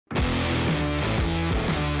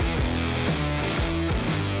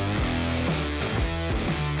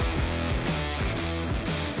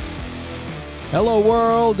Hello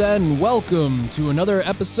world and welcome to another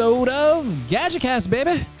episode of GadgetCast,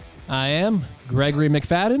 baby. I am Gregory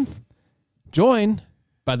McFadden, joined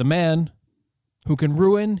by the man who can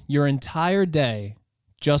ruin your entire day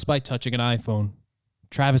just by touching an iPhone,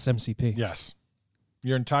 Travis MCP. Yes.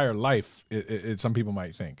 Your entire life, some people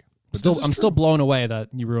might think. I'm still blown away that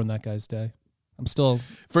you ruined that guy's day.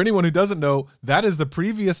 For anyone who doesn't know, that is the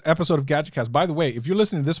previous episode of GadgetCast. By the way, if you're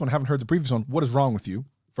listening to this one and haven't heard the previous one, what is wrong with you?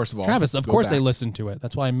 First of all, Travis, of course they listen to it.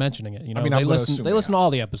 That's why I'm mentioning it. You know, they listen to all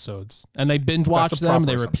the episodes and they binge watch them.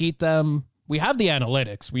 They repeat them. We have the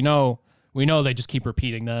analytics. We know they just keep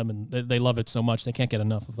repeating them and they love it so much they can't get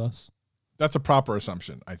enough of us. That's a proper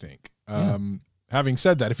assumption, I think. Having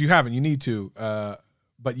said that, if you haven't, you need to.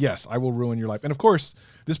 But yes, I will ruin your life. And of course,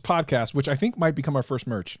 this podcast, which I think might become our first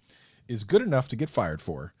merch, is good enough to get fired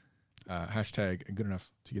for. Hashtag good enough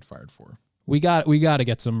to get fired for. We got to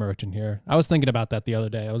get some merch in here. I was thinking about that the other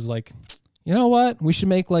day. I was like, you know what? We should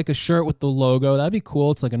make like a shirt with the logo. That'd be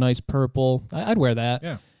cool. It's like a nice purple. I'd wear that. Yeah.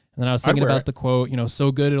 And then I was thinking about the quote,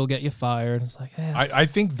 so good it'll get you fired. It's like, I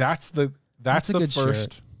think that's the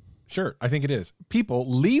first shirt. I think it is. People,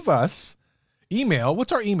 leave us email.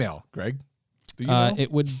 What's our email, Greg? Do you know?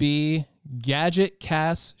 It would be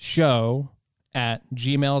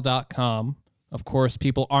gadgetcastshow@gmail.com. Of course,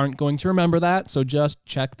 people aren't going to remember that, so just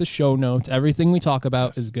check the show notes. Everything we talk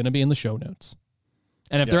about is going to be in the show notes.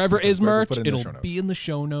 And if there ever is merch, it'll be in the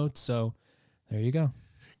show notes. So there you go.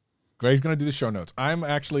 Greg's going to do the show notes. I'm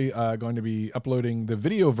actually going to be uploading the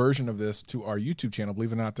video version of this to our YouTube channel.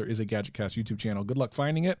 Believe it or not, there is a GadgetCast YouTube channel. Good luck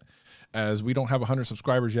finding it, as we don't have 100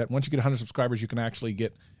 subscribers yet. Once you get 100 subscribers, you can actually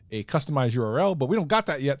get a customized URL, but we don't got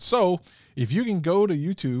that yet. So if you can go to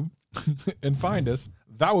YouTube and find us,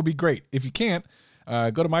 that would be great. If you can't,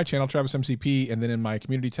 go to my channel, Travis MCP, and then in my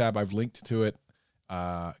community tab, I've linked to it.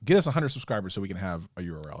 Get us 100 subscribers so we can have a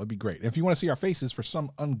URL. It'd be great. And if you want to see our faces for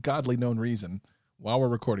some ungodly known reason while we're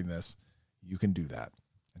recording this, you can do that.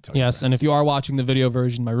 Yes, and if you are watching the video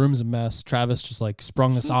version, my room's a mess. Travis just like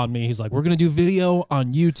sprung this on me. He's like, we're going to do video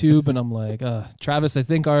on YouTube. And I'm like, Travis, I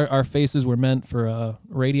think our faces were meant for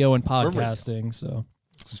radio and podcasting. So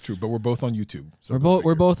this is true, but we're both on YouTube. So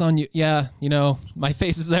we're both on you. Yeah, my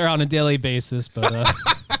face is there on a daily basis, but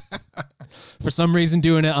for some reason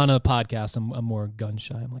doing it on a podcast, I'm more gun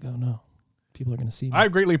shy. I'm like, oh no, people are going to see me. I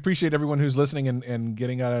greatly appreciate everyone who's listening and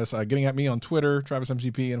getting at us, getting at me on Twitter, Travis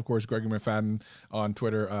MCP, and of course Gregory McFadden on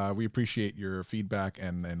Twitter. We appreciate your feedback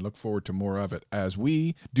and look forward to more of it as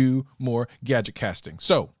we do more gadget casting.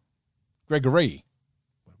 So, Gregory,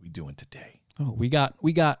 what are we doing today? Oh, we got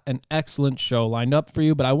an excellent show lined up for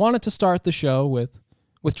you, but I wanted to start the show with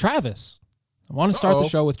Travis. I want to start the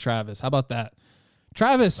show with Travis. How about that?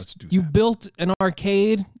 Travis, you built an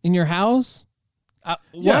arcade in your house?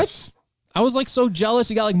 Yes. What? I was like so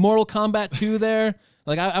jealous. You got like Mortal Kombat 2 there.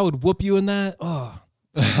 Like I would whoop you in that. Oh,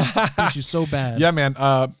 I hate you so bad. Yeah, man.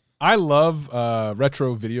 I love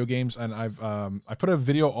retro video games, and I put a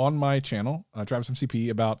video on my channel, Travis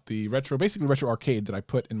MCP, about the retro arcade that I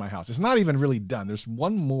put in my house. It's not even really done. There's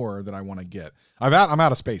one more that I want to get. I'm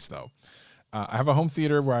out of space though. I have a home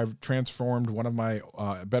theater where I've transformed one of my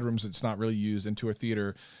bedrooms that's not really used into a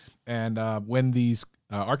theater, and when these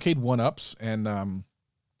arcade 1-ups and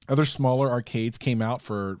other smaller arcades came out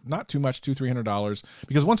for not too much, $200-300,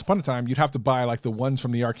 because once upon a time you'd have to buy like the ones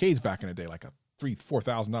from the arcades back in the day, like a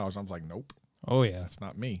 $3,000-4,000. I was like, nope. Oh yeah, that's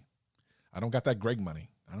not me. I don't got that Greg money.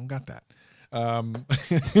 I don't got that. I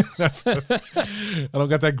don't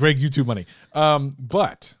got that Greg YouTube money.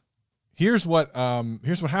 But here's what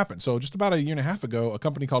happened. So just about a year and a half ago, a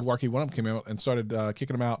company called Arcade 1-Up came out and started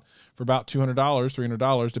kicking them out for about $200,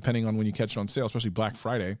 $300, depending on when you catch it on sale, especially Black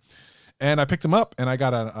Friday. And I picked them up, and I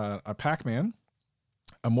got a Pac-Man,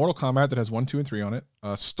 a Mortal Kombat that has 1, 2, and 3 on it.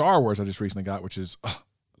 Star Wars I just recently got, which is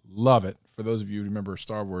love it. For those of you who remember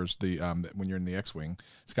Star Wars, when you're in the X-Wing,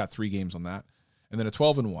 it's got 3 games on that, and then a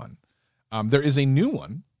 12-in-1. There is a new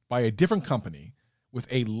one by a different company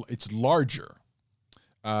it's larger.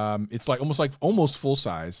 It's like almost full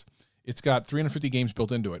size. It's got 350 games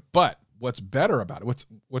built into it. But what's better about it,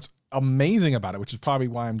 what's amazing about it, which is probably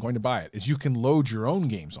why I'm going to buy it, is you can load your own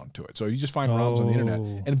games onto it. So you just find ROMs on the internet,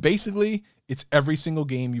 and basically it's every single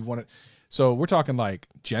game you've wanted. So we're talking like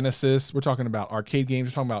Genesis, we're talking about arcade games,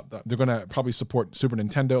 we're talking about they're going to probably support Super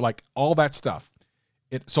Nintendo, like all that stuff.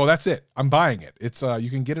 So that's it. I'm buying it. It's you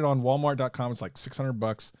can get it on Walmart.com. It's like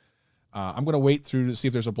 $600. I'm going to wait through to see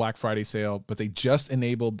if there's a Black Friday sale, but they just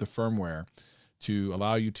enabled the firmware to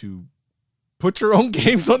allow you to put your own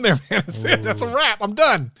games on there, man. That's it. That's a wrap. I'm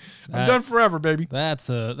done. I'm done forever, baby. That's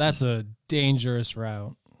a dangerous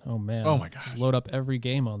route. Oh man. Oh my gosh. Just load up every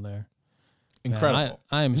game on there. Incredible.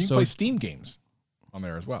 I am you can so play Steam games on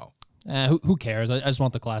there as well. who cares? I just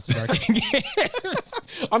want the classic arcade games.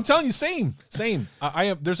 I'm telling you, same. I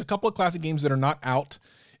have. There's a couple of classic games that are not out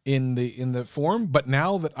in the form, but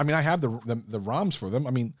now that I have the ROMs for them.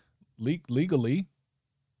 I mean, legally.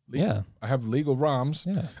 Yeah, I have legal ROMs.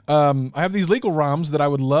 Yeah. I have these legal ROMs that I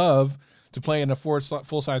would love to play in a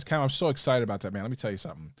full-size count. I'm so excited about that, man. Let me tell you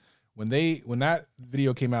something. When that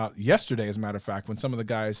video came out yesterday, as a matter of fact, when some of the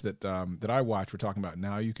guys that I watched were talking about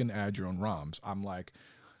now you can add your own ROMs, I'm like,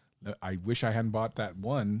 I wish I hadn't bought that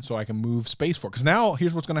one so I can move space for it. Because now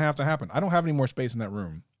here's what's going to have to happen. I don't have any more space in that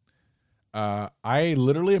room. I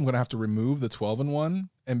literally am going to have to remove the 12-in-1.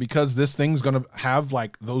 And because this thing's going to have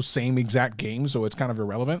like those same exact games, so it's kind of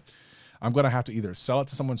irrelevant, I'm going to have to either sell it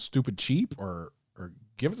to someone stupid cheap or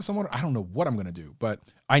give it to someone. I don't know what I'm going to do, but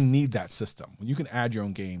I need that system. When you can add your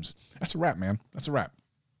own games, that's a wrap, man. That's a wrap.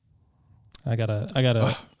 I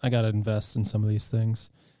gotta invest in some of these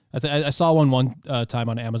things. I saw one time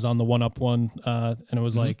on Amazon, the 1UP one, and it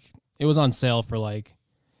was like it was on sale for like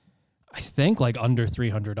I think like under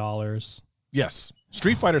 $300. Yes,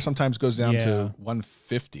 Street Fighter sometimes goes down to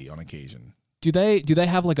 $150 on occasion. Do they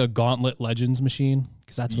have like a Gauntlet Legends machine?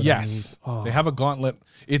 Because that's what I need. Oh. They have a Gauntlet.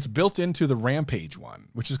 It's built into the Rampage one,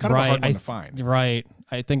 which is kind of a hard one to find. Right,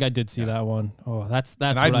 I think I did see that one. Oh, that's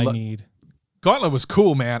what I need. Gauntlet was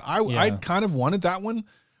cool, man. I kind of wanted that one.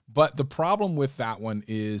 But the problem with that one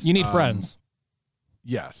is you need friends.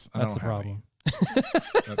 Yes, that's the problem.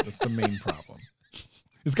 That's the main problem.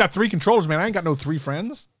 It's got 3 controllers, man. I ain't got no 3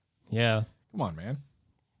 friends. Yeah, come on, man.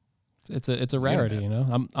 It's a rarity, you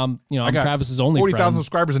know. I'm Travis's only 40,000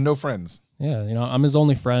 subscribers and no friends. Yeah, you know, I'm his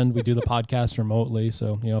only friend. We do the podcast remotely,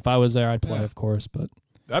 so you know, if I was there, I'd play, of course. But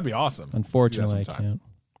that'd be awesome. Unfortunately, I can't.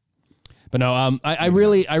 But no, I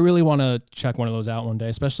really want to check one of those out one day,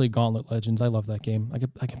 especially Gauntlet Legends. I love that game.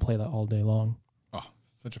 I can play that all day long. Oh,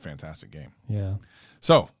 such a fantastic game. Yeah.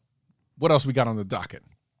 So, what else we got on the docket?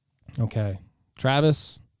 Okay,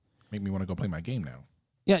 Travis. Make me want to go play my game now.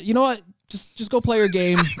 Yeah, you know what? Just go play your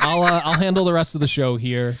game. I'll handle the rest of the show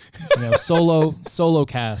here. You know, solo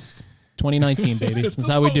cast 2019, baby. That's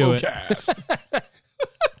how we do it.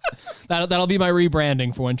 That'll be my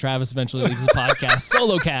rebranding for when Travis eventually leaves the podcast.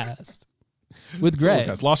 Solo cast. With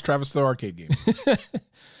Greg. Lost Travis to the arcade game.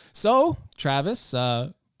 So, Travis,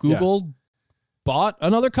 Google bought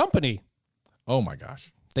another company. Oh, my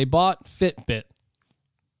gosh. They bought Fitbit.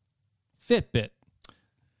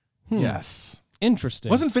 Yes. Interesting.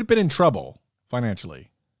 Wasn't Fitbit in trouble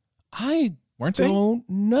financially? Weren't they? Don't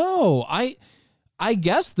know. I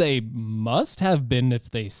guess they must have been if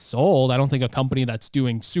they sold. I don't think a company that's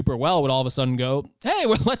doing super well would all of a sudden go, hey,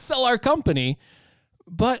 well, let's sell our company.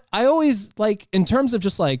 But I always like, in terms of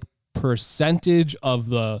just like percentage of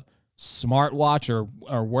the smartwatch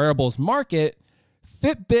or wearables market,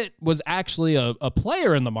 Fitbit was actually a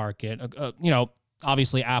player in the market. You know,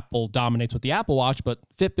 obviously Apple dominates with the Apple Watch, but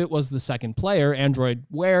Fitbit was the second player. Android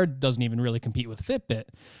Wear doesn't even really compete with Fitbit.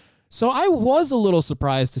 So I was a little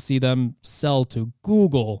surprised to see them sell to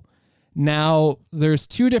Google. Now, there's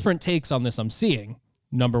 2 different takes on this I'm seeing.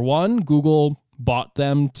 Number one, Google bought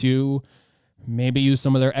them to maybe use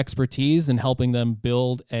some of their expertise in helping them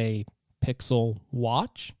build a Pixel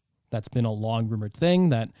watch. That's been a long rumored thing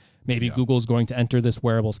that maybe Google's going to enter this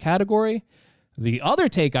wearables category. The other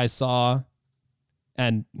take I saw,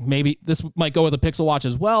 and maybe this might go with a Pixel watch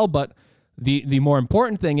as well, but the more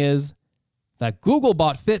important thing is that Google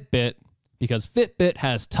bought Fitbit because Fitbit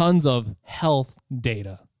has tons of health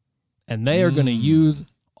data, and they are going to use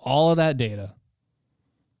all of that data.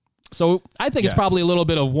 So I think it's probably a little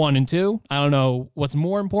bit of 1 and 2. I don't know what's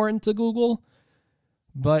more important to Google,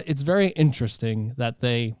 but it's very interesting that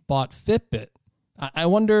they bought Fitbit. I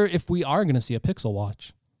wonder if we are going to see a Pixel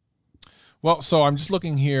watch. Well, so I'm just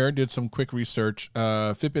looking here, did some quick research.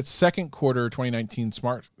 Fitbit's second quarter 2019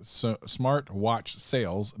 smartwatch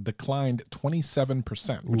sales declined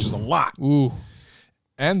 27%, which is a lot. Ooh.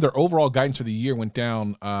 And their overall guidance for the year went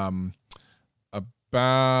down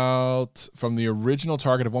about from the original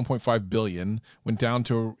target of 1.5 billion, went down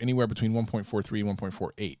to anywhere between 1.43 and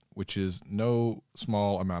 1.48, which is no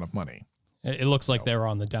small amount of money. It looks like they were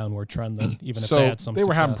on the downward trend then, even if they had some success.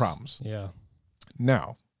 Were having problems. Yeah.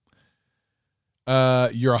 Now,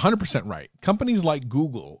 you're 100% right. Companies like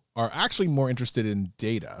Google are actually more interested in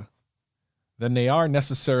data than they are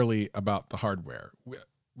necessarily about the hardware.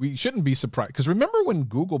 We shouldn't be surprised, because remember when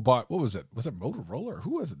Google bought, what was it? Was it Motorola, or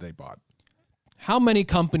who was it they bought? How many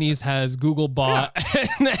companies has Google bought? Yeah.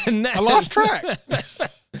 I lost track.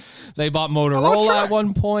 They bought Motorola at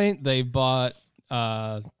one point. They bought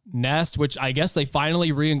Nest, which I guess they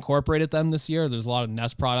finally reincorporated them this year. There's a lot of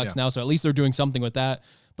Nest products now, so at least they're doing something with that.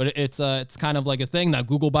 But it's kind of like a thing that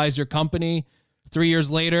Google buys your company. 3 years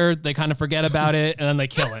later, they kind of forget about it and then they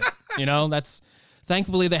kill it. You know, that's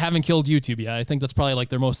thankfully they haven't killed YouTube yet. I think that's probably like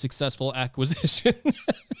their most successful acquisition.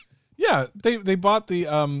 Yeah, they bought the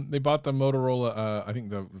Motorola, I think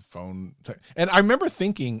the phone, and I remember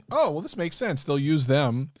thinking, oh well, this makes sense. They'll use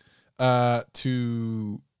them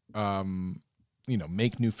to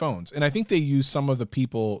make new phones, and I think they use some of the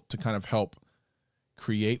people to kind of help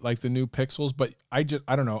create like the new Pixels. But I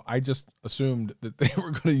don't know. I just assumed that they were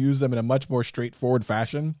going to use them in a much more straightforward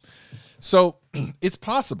fashion. So it's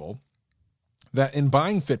possible that in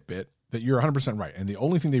buying Fitbit, that you're 100% right, and the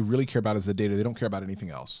only thing they really care about is the data. They don't care about anything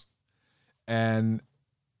else. And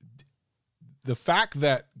the fact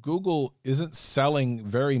that Google isn't selling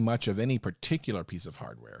very much of any particular piece of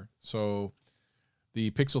hardware. So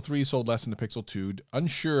the Pixel 3 sold less than the Pixel 2.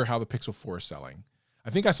 Unsure how the Pixel 4 is selling. I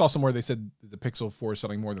think I saw somewhere they said the Pixel 4 is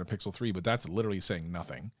selling more than a Pixel 3, but that's literally saying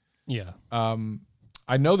nothing. Yeah.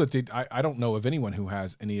 I know that I don't know of anyone who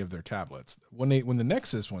has any of their tablets. When the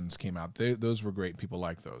Nexus ones came out, those were great. People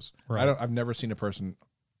like those. Right. I've never seen a person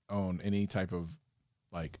own any type of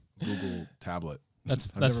like Google tablet. That's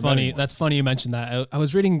funny. That's funny you mentioned that. I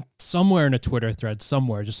was reading somewhere in a Twitter thread,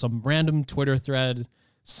 just some random Twitter thread.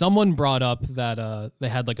 Someone brought up that they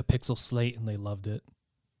had like a Pixel Slate and they loved it.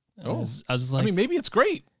 I was like, I mean, maybe it's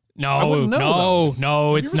great. No,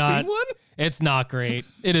 it's not. Seen one? It's not great.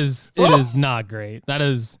 It is not great. That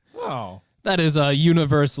is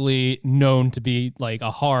universally known to be like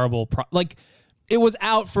a horrible like it was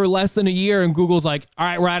out for less than a year and Google's like, all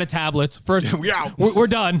right, we're out of tablets. First, we're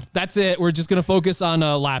done. That's it. We're just going to focus on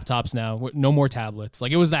laptops now. No more tablets.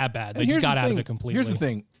 Like it was that bad. They just got out of it completely. Here's the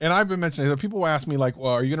thing. And I've been mentioning, people ask me like,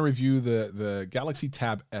 well, are you going to review the Galaxy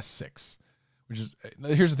Tab S6?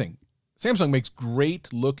 Here's the thing. Samsung makes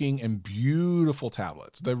great looking and beautiful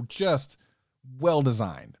tablets. They're just well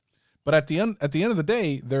designed. But at the end of the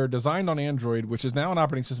day, they're designed on Android, which is now an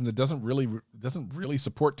operating system that doesn't really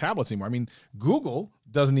support tablets anymore. I mean, Google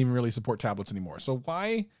doesn't even really support tablets anymore. So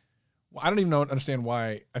why? I don't even understand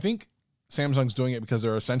why. I think Samsung's doing it because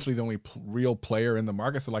they're essentially the only real player in the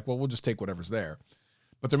market. So like, well, we'll just take whatever's there.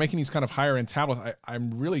 But they're making these kind of higher end tablets.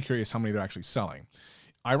 I'm really curious how many they're actually selling.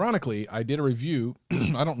 Ironically, I did a review.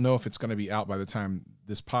 I don't know if it's going to be out by the time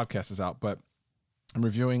this podcast is out, but I'm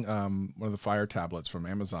reviewing one of the Fire tablets from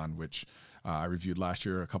Amazon, which I reviewed last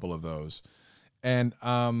year, a couple of those. And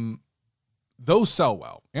those sell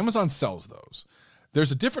well. Amazon sells those.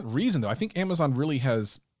 There's a different reason, though. I think Amazon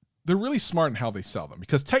they're really smart in how they sell them,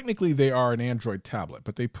 because technically they are an Android tablet,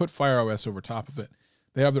 but they put Fire OS over top of it.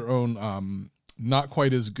 They have their own not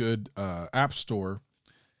quite as good app store.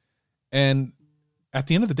 And at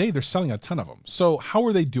the end of the day, they're selling a ton of them. So how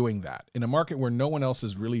are they doing that in a market where no one else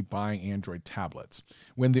is really buying Android tablets,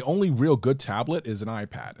 when the only real good tablet is an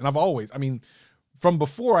iPad? And from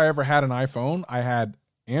before I ever had an iPhone, I had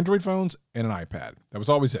Android phones and an iPad. That was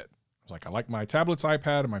always it. I was like, I like my tablets,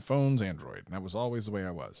 iPad, and my phone's Android. And that was always the way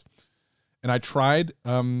I was. And I tried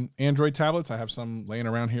Android tablets. I have some laying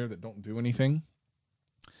around here that don't do anything,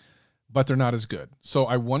 but they're not as good. So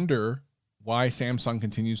I wonder why Samsung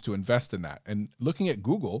continues to invest in that. And looking at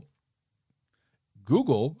Google,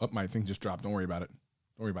 my thing just dropped. Don't worry about it.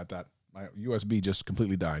 Don't worry about that. My USB just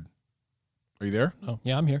completely died. Are you there? Oh,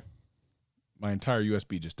 yeah, I'm here. My entire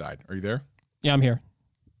USB just died. Are you there? Yeah, I'm here.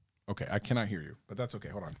 Okay, I cannot hear you, but that's okay.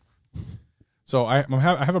 Hold on. So I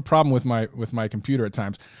have a problem with my computer at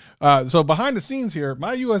times. So behind the scenes here,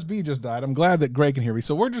 my USB just died. I'm glad that Greg can hear me.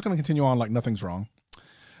 So we're just going to continue on like nothing's wrong.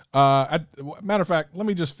 Matter of fact, let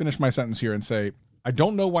me just finish my sentence here and say, I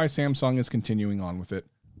don't know why Samsung is continuing on with it.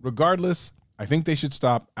 Regardless, I think they should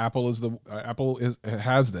stop. Apple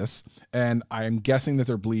has this, and I am guessing that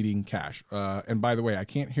they're bleeding cash. And by the way, I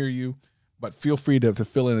can't hear you, but feel free to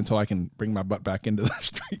fill in until I can bring my butt back into the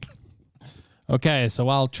street. Okay, so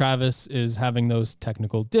while Travis is having those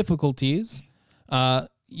technical difficulties, I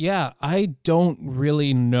don't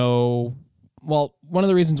really know. Well, one of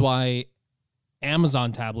the reasons why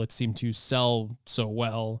Amazon tablets seem to sell so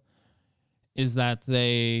well is that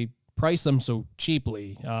they price them so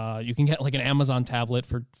cheaply. You can get like an Amazon tablet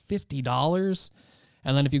for $50,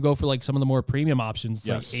 and then if you go for like some of the more premium options,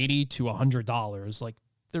 it's like $80 to $100. Like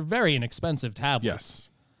they're very inexpensive tablets.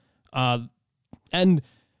 Yes. And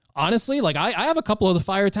honestly, like I have a couple of the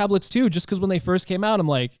Fire tablets too, just because when they first came out, I'm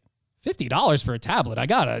like, $50 for a tablet. I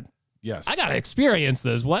gotta experience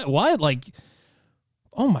this. What? Like,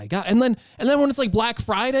 oh my God. And then when it's like Black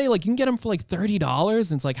Friday, like you can get them for like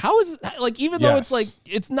 $30. And it's like, how is it, like, even though it's like,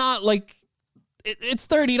 it's not like it's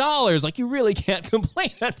 $30. Like, you really can't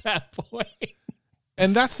complain at that point.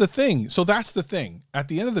 And that's the thing. So that's the thing. At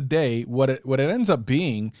the end of the day, what it ends up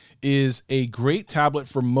being is a great tablet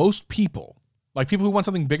for most people, like people who want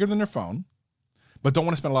something bigger than their phone, but don't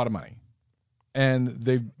want to spend a lot of money. And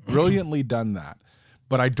they've brilliantly done that.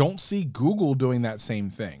 But I don't see Google doing that same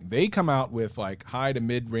thing. They come out with like high to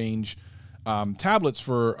mid-range tablets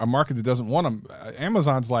for a market that doesn't want them.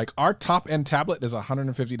 Amazon's like, our top-end tablet is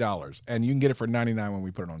 $150, and you can get it for $99 when we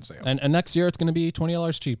put it on sale. And next year it's going to be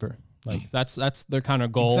 $20 cheaper. Like, that's their kind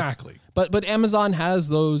of goal. Exactly. But Amazon has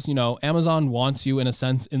those, Amazon wants you, in a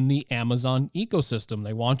sense, in the Amazon ecosystem.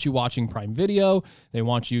 They want you watching Prime Video. They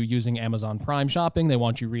want you using Amazon Prime shopping. They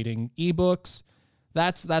want you reading ebooks.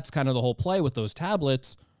 That's kind of the whole play with those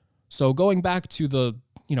tablets. So going back to the,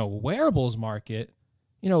 wearables market,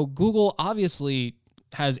 Google obviously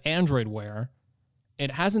has Android Wear. It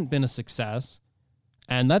hasn't been a success,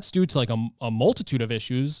 and that's due to like a multitude of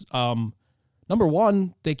issues. Number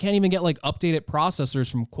one, they can't even get like updated processors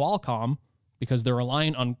from Qualcomm because they're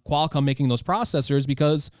reliant on Qualcomm making those processors,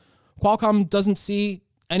 because Qualcomm doesn't see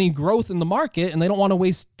any growth in the market and they don't want to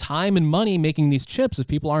waste time and money making these chips if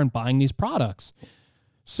people aren't buying these products.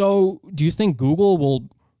 So do you think Google will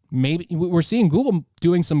we're seeing Google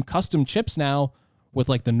doing some custom chips now with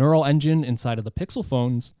like the neural engine inside of the Pixel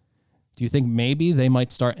phones. Do you think maybe they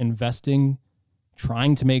might start investing,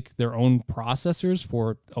 trying to make their own processors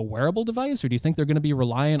for a wearable device? Or do you think they're going to be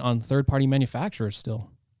reliant on third-party manufacturers still?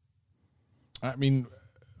 I mean,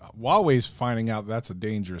 Huawei's finding out that's a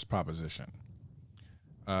dangerous proposition.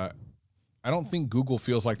 I don't think Google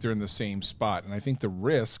feels like they're in the same spot. And I think the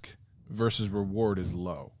risk versus reward is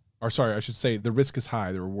low. Or sorry, I should say the risk is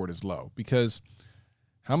high, the reward is low. Because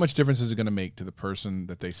how much difference is it going to make to the person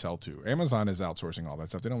that they sell to? Amazon is outsourcing all that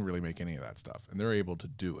stuff. They don't really make any of that stuff. And they're able to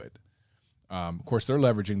do it. Of course, they're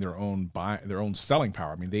leveraging their own selling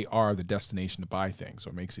power. I mean, they are the destination to buy things, so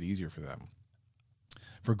it makes it easier for them.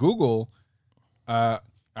 For Google, I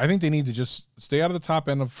think they need to just stay out of the top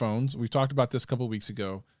end of phones. We talked about this a couple of weeks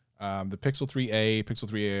ago. The Pixel 3a, Pixel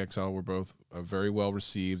 3a XL were both very well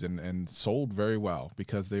received and sold very well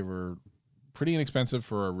because they were pretty inexpensive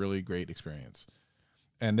for a really great experience.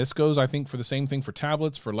 And this goes, I think, for the same thing for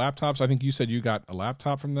tablets, for laptops. I think you said you got a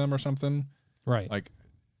laptop from them or something. Right. Like,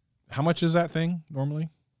 how much is that thing normally?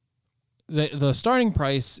 The starting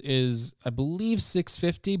price is, I believe,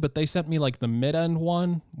 $650, but they sent me like the mid-end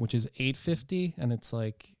one, which is $850, and it's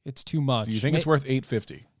like, it's too much. Do you think it's worth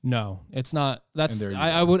 $850? No, it's not. That's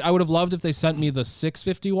I would have loved if they sent me the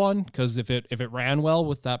 $650 one, because if it ran well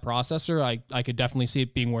with that processor, I could definitely see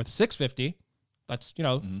it being worth $650. That's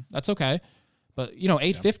that's okay. But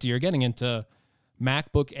 $850, you're getting into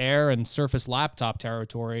MacBook Air and Surface laptop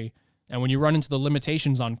territory. And when you run into the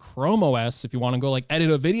limitations on Chrome OS, if you want to go like edit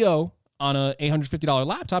a video on a $850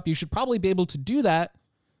 laptop, you should probably be able to do that.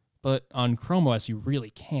 But on Chrome OS, you really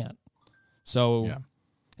can't. So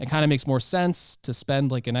it kind of makes more sense to spend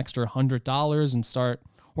like an extra $100 and start,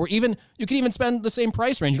 or even you can even spend the same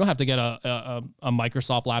price range. You don't have to get a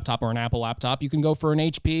Microsoft laptop or an Apple laptop. You can go for an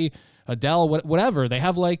HP, a Dell, whatever. They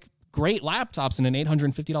have like great laptops in an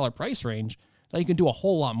 $850 price range that you can do a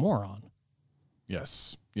whole lot more on.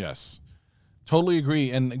 Yes. Totally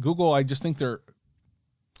agree. And Google, I just think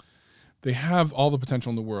they have all the potential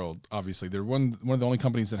in the world. Obviously, they're one of the only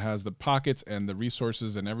companies that has the pockets and the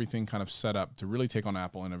resources and everything kind of set up to really take on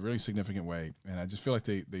Apple in a really significant way. And I just feel like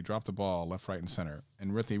they dropped the ball left, right, and center.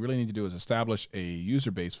 And what they really need to do is establish a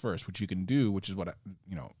user base first, which you can do, which is what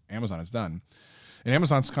Amazon has done. And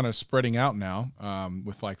Amazon's kind of spreading out now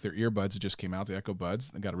with like their earbuds that just came out, the Echo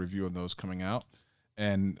Buds. I got a review of those coming out,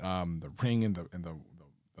 and the Ring and the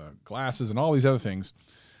glasses and all these other things.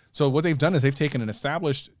 So what they've done is they've taken an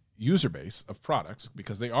established user base of products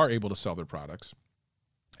because they are able to sell their products,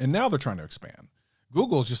 and now they're trying to expand.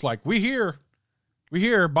 Google's just like, we here,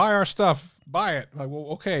 buy our stuff, buy it. Like, well,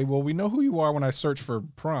 okay, well, we know who you are when I search for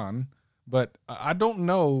prawn, but I don't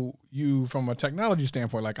know you from a technology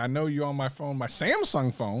standpoint. Like, I know you on my phone, my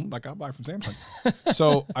Samsung phone, like I'll buy from Samsung.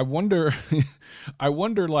 So I wonder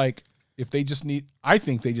like if they just need, I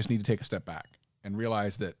think they just need to take a step back and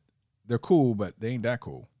realize that they're cool, but they ain't that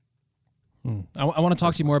cool. I want to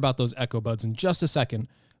talk to you more about those Echo Buds in just a second,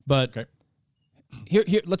 but okay.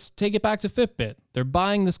 Here, let's take it back to Fitbit. They're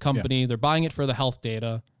buying this company. Yeah. They're buying it for the health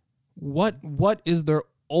data. What is their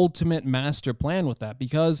ultimate master plan with that?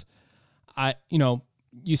 Because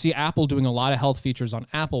you see Apple doing a lot of health features on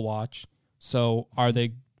Apple Watch. So are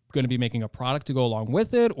they going to be making a product to go along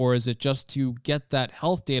with it, or is it just to get that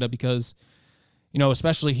health data? Because,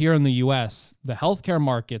 especially here in the US, the healthcare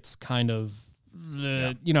market's kind of,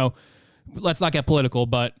 let's not get political,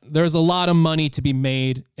 but there's a lot of money to be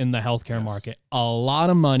made in the healthcare market. A lot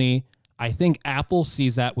of money. I think Apple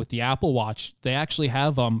sees that with the Apple Watch. They actually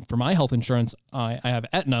have, for my health insurance, I have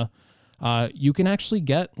Aetna. You can actually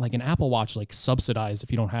get like an Apple Watch like subsidized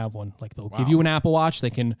if you don't have one. Like they'll give you an Apple Watch. They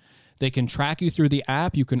can track you through the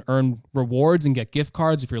app. You can earn rewards and get gift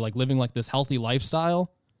cards if you're like living like this healthy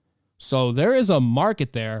lifestyle. So there is a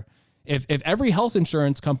market there. If every health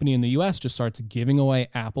insurance company in the US just starts giving away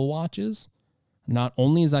Apple Watches, not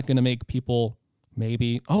only is that going to make people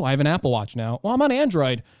maybe, oh, I have an Apple Watch now. Well, I'm on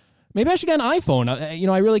Android. Maybe I should get an iPhone.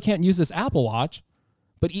 I really can't use this Apple Watch.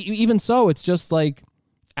 But even so, it's just like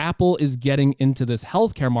Apple is getting into this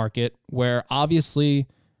healthcare market where obviously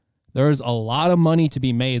there's a lot of money to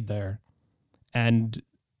be made there. And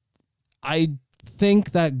I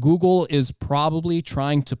think that Google is probably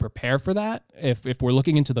trying to prepare for that. If we're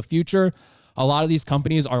looking into the future, a lot of these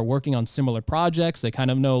companies are working on similar projects. They kind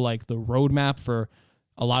of know like the roadmap for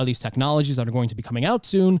a lot of these technologies that are going to be coming out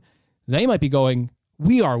soon. They might be going,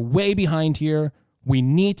 we are way behind here. We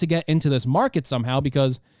need to get into this market somehow,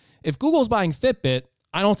 because if Google's buying Fitbit,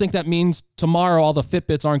 I don't think that means tomorrow all the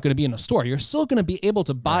Fitbits aren't going to be in a store. You're still going to be able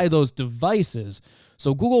to buy those devices.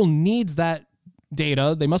 So Google needs that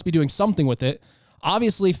data. They must be doing something with it.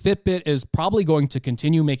 Obviously, Fitbit is probably going to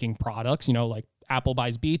continue making products, like Apple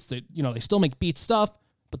buys Beats. They still make Beats stuff,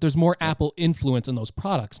 but there's more Apple influence in those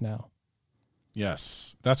products now.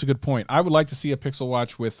 Yes, that's a good point. I would like to see a Pixel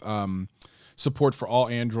Watch with support for all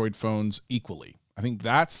Android phones equally. I think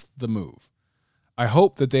that's the move. I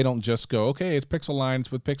hope that they don't just go, okay, it's Pixel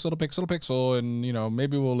lines with Pixel to Pixel to Pixel, and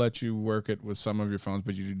maybe we'll let you work it with some of your phones,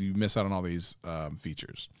 but you miss out on all these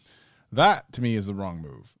features. That to me is the wrong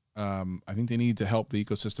move. I think they need to help the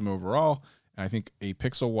ecosystem overall. I think a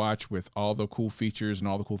Pixel Watch with all the cool features and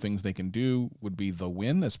all the cool things they can do would be the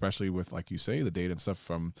win, especially with, like you say, the data and stuff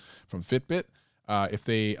from Fitbit. If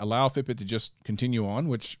they allow Fitbit to just continue on,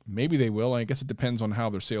 which maybe they will, I guess it depends on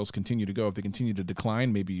how their sales continue to go. If they continue to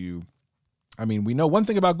decline, we know one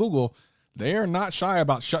thing about Google, they are not shy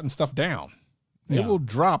about shutting stuff down. They will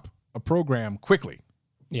drop a program quickly.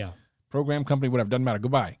 Yeah. Program company, whatever, doesn't matter.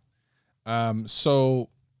 Goodbye. So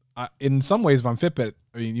in some ways, if I'm Fitbit,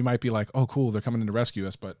 you might be like, oh, cool, they're coming in to rescue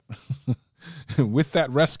us. But with that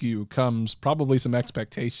rescue comes probably some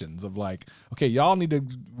expectations of like, okay,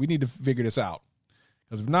 we need to figure this out.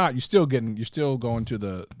 Because if not, you're still going to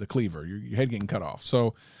the cleaver. Your head getting cut off.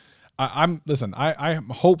 So I am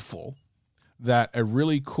hopeful that a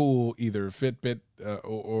really cool either Fitbit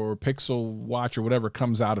or Pixel Watch or whatever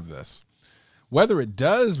comes out of this. Whether it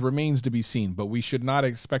does remains to be seen, but we should not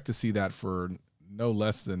expect to see that for no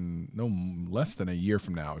less than a year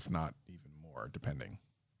from now, if not even more, depending.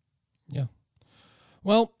 Yeah.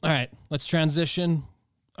 Well, all right, let's transition.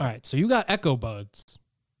 All right, so you got Echo Buds.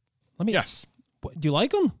 Yes. Do you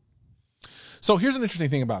like them? So here's an interesting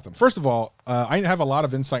thing about them. First of all, I have a lot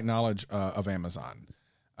of inside knowledge of Amazon.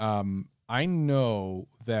 I know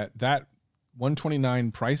that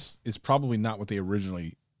 $129 price is probably not what they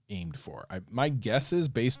originally aimed for. My guess is,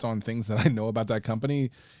 based on things that I know about that company,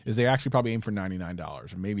 is they actually probably aimed for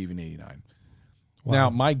 $99 or maybe even $89. Wow.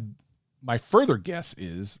 Now, my further guess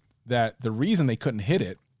is that the reason they couldn't hit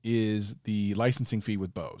it is the licensing fee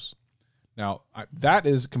with Bose. Now, that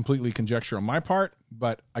is completely conjecture on my part,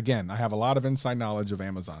 but again, I have a lot of inside knowledge of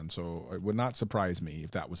Amazon, so it would not surprise me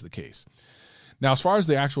if that was the case. Now, as far as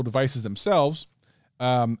the actual devices themselves,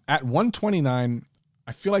 at $129,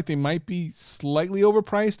 I feel like they might be slightly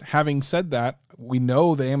overpriced. Having said that, we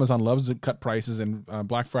know that Amazon loves to cut prices, and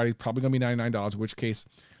Black Friday is probably going to be $99, in which case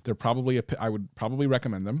I would probably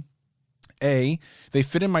recommend them. They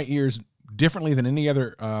fit in my ears differently than any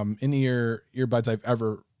other in-ear earbuds I've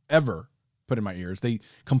ever put in my ears. They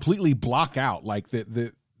completely block out like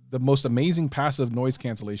the most amazing passive noise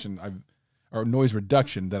cancellation or noise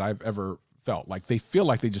reduction that I've ever felt. Like they feel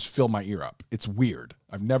like they just fill my ear up. It's weird.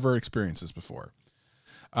 I've never experienced this before.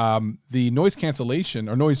 The noise cancellation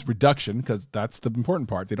or noise reduction, because that's the important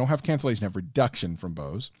part. They don't have cancellation, they have reduction from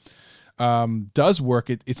Bose. Does work.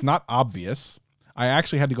 It's not obvious. I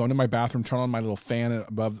actually had to go into my bathroom, turn on my little fan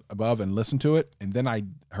above and listen to it, and then I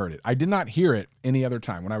heard it. I did not hear it any other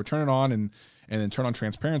time. When I would turn it on and then turn on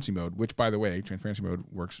transparency mode, which, by the way, transparency mode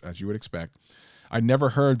works as you would expect. I never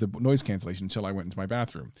heard the noise cancellation until I went into my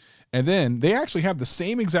bathroom. And then they actually have the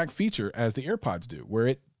same exact feature as the AirPods do, where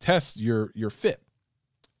it tests your fit.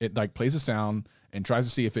 It like plays a sound and tries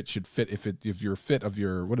to see if it should fit, if your fit of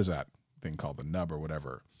your, what is that thing called, the nub or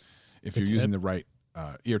whatever, if you're using the right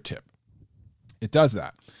ear tip. It does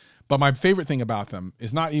that. But my favorite thing about them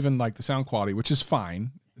is not even like the sound quality, which is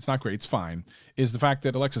fine. It's not great. It's fine. Is the fact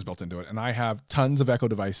that Alexa's built into it. And I have tons of Echo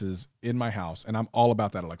devices in my house, and I'm all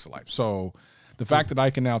about that Alexa life. So the fact that I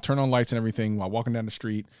can now turn on lights and everything while walking down the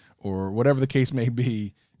street or whatever the case may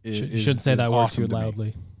be shouldn't say that word awesome too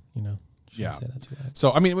loudly, you know. Yeah. Say that too loud.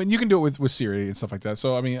 So, I mean, when you can do it with Siri and stuff like that.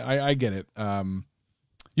 So, I mean, I get it.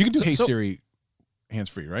 You can do Hey Siri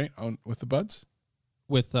hands-free, right? With the buds?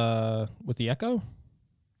 With the Echo?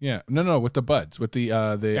 Yeah, no, with the buds, with the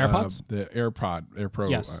AirPods, the Air Pro.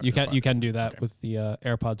 Yes, you can do that with the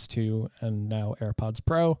AirPods 2 and now AirPods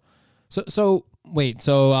Pro. So wait,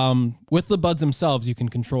 with the buds themselves, you can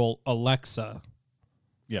control Alexa.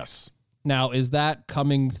 Yes. Now, is that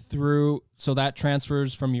coming through? So that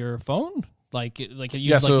transfers from your phone, like it uses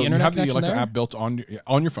yeah. So like the internet you have the connection Alexa there? app built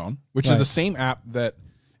on your phone, which is the same app that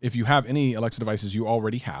if you have any Alexa devices, you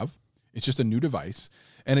already have. It's just a new device.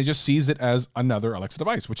 And it just sees it as another Alexa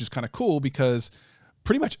device, which is kind of cool because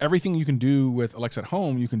pretty much everything you can do with Alexa at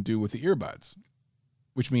home, you can do with the earbuds,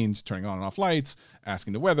 which means turning on and off lights,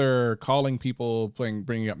 asking the weather, calling people,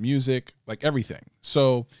 bringing up music, like everything.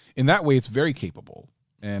 So in that way, it's very capable.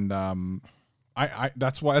 And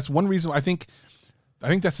that's one reason I think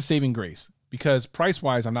that's a saving grace, because price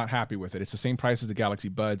wise, I'm not happy with it. It's the same price as the Galaxy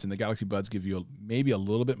Buds, and the Galaxy Buds give you maybe a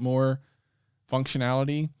little bit more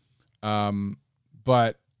functionality.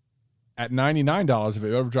 But at $99, if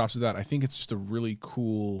it ever drops to that, I think it's just a really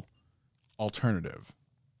cool alternative.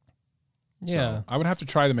 Yeah, so I would have to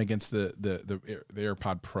try them against the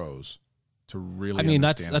AirPod Pros to really. I mean,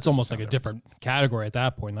 that's almost like a different category at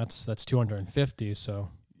that point. That's $250. So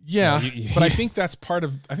yeah, but I think that's part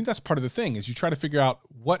of the thing is you try to figure out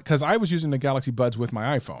because I was using the Galaxy Buds with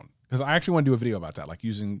my iPhone, because I actually want to do a video about that, like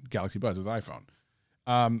using Galaxy Buds with iPhone.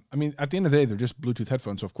 I mean, at the end of the day, they're just Bluetooth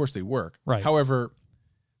headphones, so of course they work. Right. However,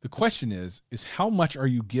 the question is how much are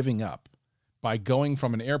you giving up by going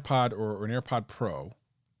from an AirPod or an AirPod Pro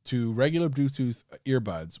to regular Bluetooth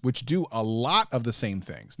earbuds, which do a lot of the same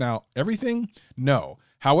things? Now, everything, no.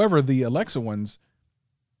 However, the Alexa ones,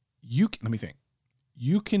 let me think.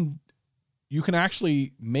 You can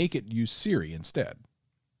actually make it use Siri instead.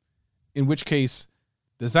 In which case,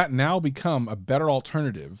 does that now become a better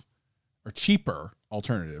alternative or cheaper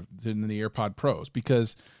alternative than the AirPod Pros?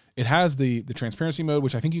 Because it has the transparency mode,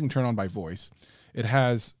 which I think you can turn on by voice. It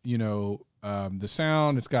has, the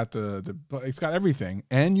sound. It's got it's got everything,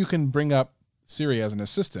 and you can bring up Siri as an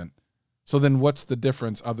assistant. So then, what's the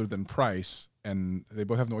difference other than price? And they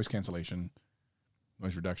both have noise cancellation,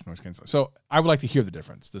 noise reduction, noise cancellation. So I would like to hear the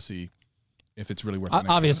difference to see if it's really worth it.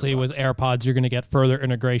 Obviously, with AirPods, you're going to get further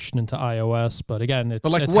integration into iOS. But again, it's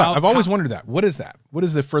what? I've always wondered that. What is that? What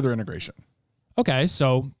is the further integration? Okay,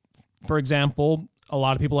 so for example, a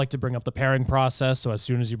lot of people like to bring up the pairing process. So as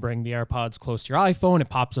soon as you bring the AirPods close to your iPhone, it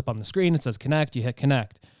pops up on the screen. It says connect. You hit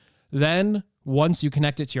connect. Then once you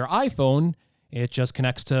connect it to your iPhone, it just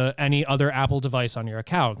connects to any other Apple device on your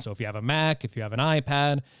account. So if you have a Mac, if you have an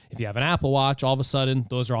iPad, if you have an Apple Watch, all of a sudden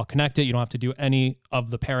those are all connected. You don't have to do any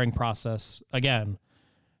of the pairing process again.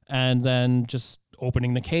 And then just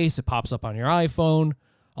opening the case, it pops up on your iPhone.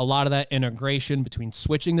 A lot of that integration between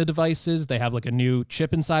switching the devices, they have like a new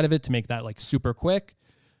chip inside of it to make that like super quick.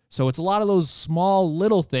 So it's a lot of those small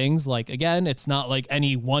little things. Like, again, it's not like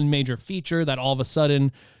any one major feature that all of a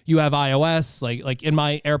sudden you have iOS. Like in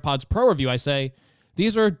my AirPods Pro review, I say,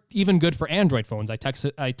 these are even good for Android phones. I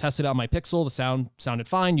tested it on my Pixel. The sound sounded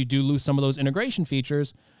fine. You do lose some of those integration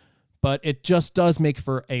features, but it just does make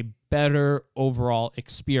for a better overall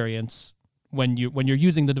experience when you're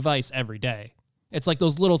using the device every day. It's like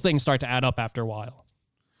those little things start to add up after a while.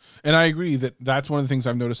 And I agree that that's one of the things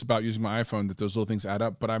I've noticed about using my iPhone, that those little things add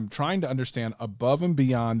up. But I'm trying to understand, above and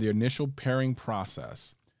beyond the initial pairing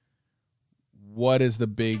process, what is the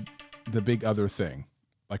big other thing?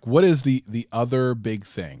 Like, what is the other big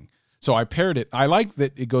thing? So I paired it. I like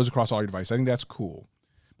that it goes across all your devices. I think that's cool.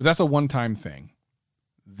 But that's a one-time thing.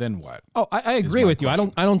 Then what? Oh, I agree with you. I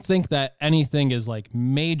don't think that anything is like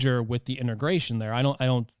major with the integration there. I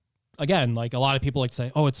don't. Again, like a lot of people like to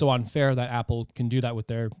say, oh, it's so unfair that Apple can do that with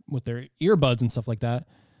their earbuds and stuff like that.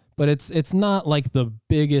 But it's not like the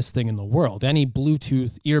biggest thing in the world. Any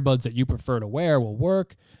Bluetooth earbuds that you prefer to wear will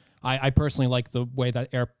work. I personally like the way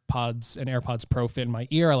that AirPods and AirPods Pro fit in my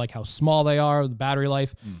ear. I like how small they are, the battery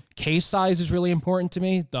life. Case size is really important to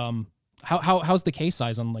me. How's the case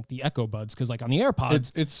size on like the Echo Buds? Because like on the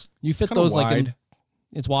AirPods, it's you fit kinda those wide. like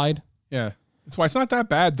it's wide. Yeah. That's why it's not that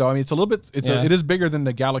bad, though. I mean, it's a little bit. It is bigger than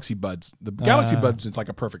the Galaxy Buds. The Galaxy Buds is like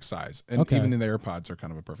a perfect size, and even in the AirPods are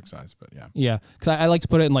kind of a perfect size. But yeah, yeah. Because I like to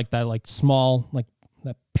put it in like that, like small, like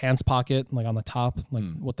that pants pocket, like on the top. Like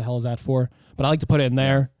what the hell is that for? But I like to put it in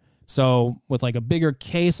there, So with like a bigger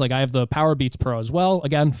case, like I have the Power Beats Pro as well.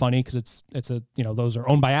 Again, funny because it's a, you know, those are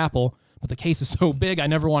owned by Apple, but the case is so big I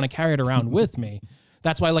never want to carry it around with me.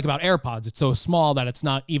 That's what I like about AirPods. It's so small that it's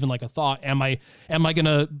not even like a thought. Am I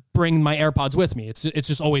gonna bring my AirPods with me? It's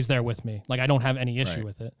just always there with me. Like I don't have any issue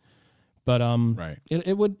with it. But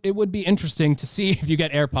it would be interesting to see if you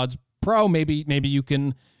get AirPods Pro. Maybe you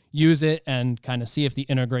can use it and kind of see if the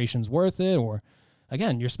integration's worth it. Or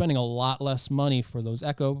again, you're spending a lot less money for those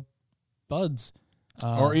Echo Buds.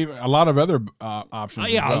 Or even a lot of other options.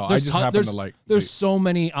 Yeah, as well. there's I just happen to like. There's so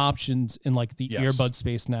many options in like the earbud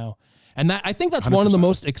space now, and that I think that's 100%. one of the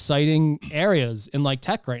most exciting areas in like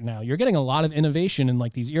tech right now. You're getting a lot of innovation in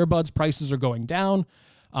like these earbuds. Prices are going down.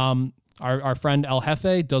 Our friend El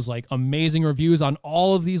Jefe does like amazing reviews on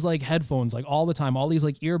all of these like headphones, like all the time, all these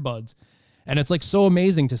like earbuds, and it's like so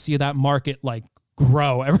amazing to see that market like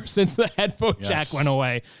grow ever since the headphone jack went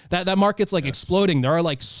away. That market's like exploding. There are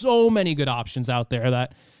like so many good options out there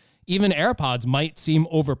that even AirPods might seem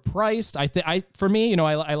overpriced. For me, you know,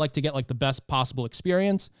 I like to get like the best possible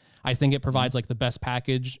experience. I think it provides like the best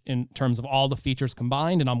package in terms of all the features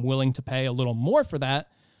combined, and I'm willing to pay a little more for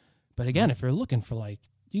that. But again, if you're looking for like,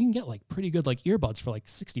 you can get like pretty good like earbuds for like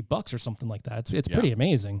 $60 or something like that. It's pretty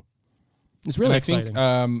amazing. It's really exciting.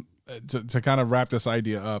 I think to kind of wrap this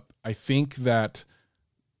idea up, I think that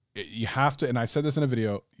you have to, and I said this in a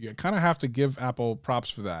video, you kind of have to give Apple props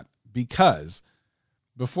for that, because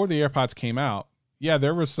before the AirPods came out, yeah,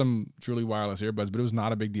 there was some truly wireless earbuds, but it was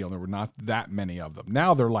not a big deal. There were not that many of them.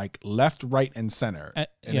 Now they're like left, right, and center, and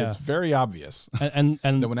it's very obvious. And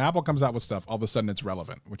that when Apple comes out with stuff, all of a sudden it's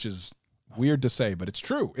relevant, which is weird to say, but it's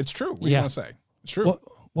true. It's true. What do you want to say? It's true.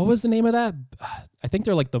 What was the name of that? I think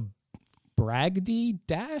they're like the Bragdy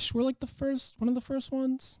Dash were like one of the first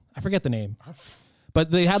ones. I forget the name. But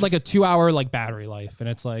they had like a 2-hour like battery life, and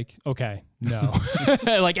it's like, okay, no.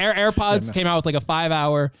 Like AirPods came out with like a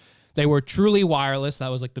 5-hour. They were truly wireless. That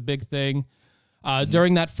was like the big thing.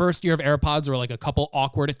 During that first year of AirPods, there were like a couple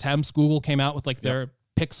awkward attempts. Google came out with like their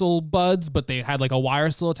Pixel Buds, but they had like a wire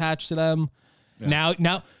still attached to them.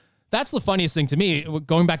 Now that's the funniest thing to me.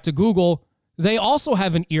 Going back to Google, they also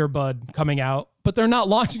have an earbud coming out, but they're not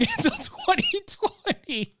launching it until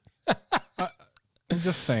 2020. I'm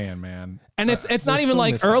just saying, man. And it's not even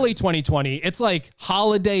like early 2020. It's like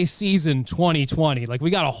holiday season 2020. Like we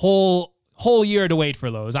got a whole year to wait for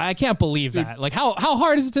those. I can't believe that. Like how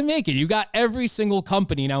hard is it to make it? You got every single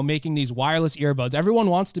company now making these wireless earbuds. Everyone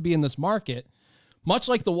wants to be in this market, much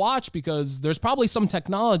like the watch, because there's probably some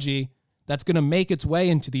technology that's going to make its way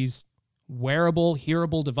into these wearable,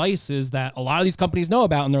 hearable devices that a lot of these companies know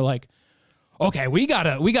about, and they're like, okay, we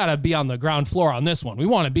gotta be on the ground floor on this one. We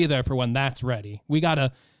want to be there for when that's ready. We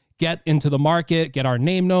gotta get into the market, get our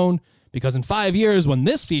name known, because in 5 years, when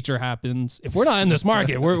this feature happens, if we're not in this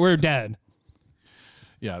market, we're dead.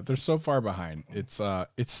 Yeah, they're so far behind. It's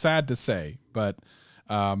sad to say, but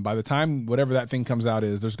by the time whatever that thing comes out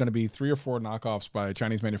there's going to be 3 or 4 knockoffs by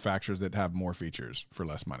Chinese manufacturers that have more features for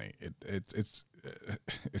less money. It's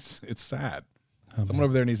sad. Someone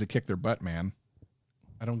over there needs to kick their butt, man.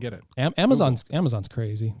 I don't get it. Amazon's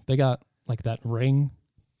crazy. They got like that ring,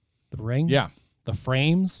 the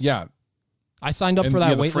frames. Yeah, I signed up for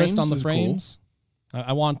that wait list on the frames. Cool.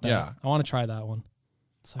 I want that. Yeah. I want to try that one.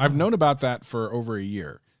 So, I've known about that for over a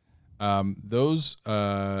year. Those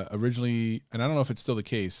originally, and I don't know if it's still the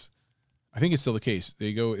case. I think it's still the case.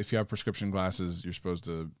 They go, if you have prescription glasses, you're supposed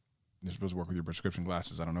to work with your prescription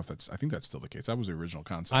glasses. I don't know if I think that's still the case. That was the original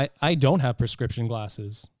concept. I don't have prescription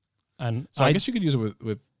glasses. And so I guess you could use it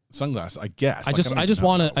with sunglasses, I guess. I just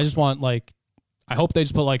want like, I hope they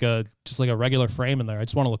just put like a regular frame in there. I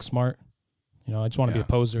just want to look smart. You know, I just want to be a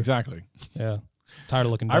poser. Exactly. Yeah. Tired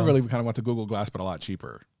of looking dumb. I really kind of want the Google Glass, but a lot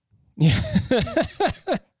cheaper. Yeah.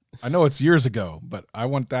 I know it's years ago, but I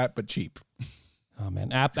want that, but cheap. Oh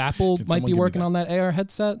man. Apple might be working on that AR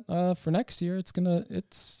headset for next year.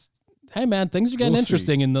 Hey man, things are getting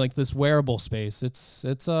interesting in like this wearable space.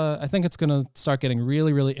 I think it's gonna start getting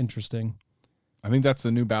really, really interesting. I think that's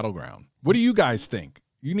the new battleground. What do you guys think?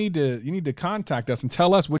 You need to contact us and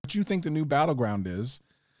tell us what you think the new battleground is.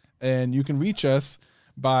 And you can reach us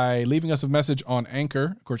by leaving us a message on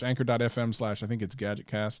Anchor. Of course, anchor.fm/ I think it's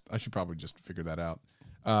GadgetCast. I should probably just figure that out.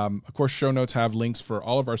 Of course, show notes have links for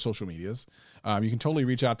all of our social medias. You can totally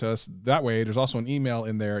reach out to us that way. There's also an email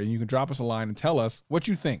in there, and you can drop us a line and tell us what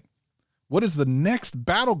you think. What is the next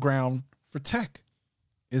battleground for tech?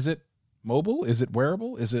 Is it mobile? Is it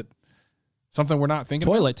wearable? Is it something we're not thinking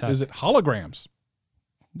toilet about? tech. Is it holograms?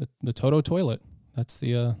 The Toto toilet. That's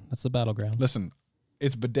the battleground. Listen,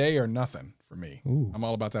 it's bidet or nothing for me. Ooh. I'm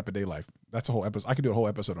all about that bidet life. That's a whole episode. I could do a whole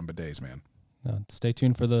episode on bidets, man. Stay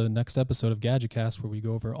tuned for the next episode of GadgetCast where we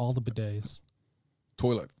go over all the bidets.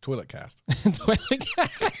 Toilet cast. Toilet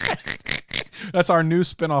cast. That's our new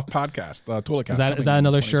spin-off podcast. Toilet cast. Is that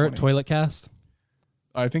another shirt? Toilet cast.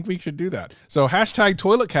 I think we should do that. So hashtag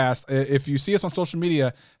ToiletCast. If you see us on social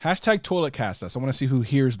media, hashtag ToiletCast us. I want to see who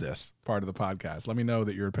hears this part of the podcast. Let me know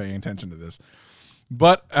that you're paying attention to this.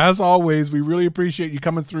 But as always, we really appreciate you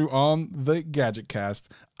coming through on the Gadget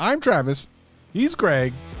Cast. I'm Travis. He's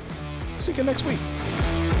Greg. See you again next week.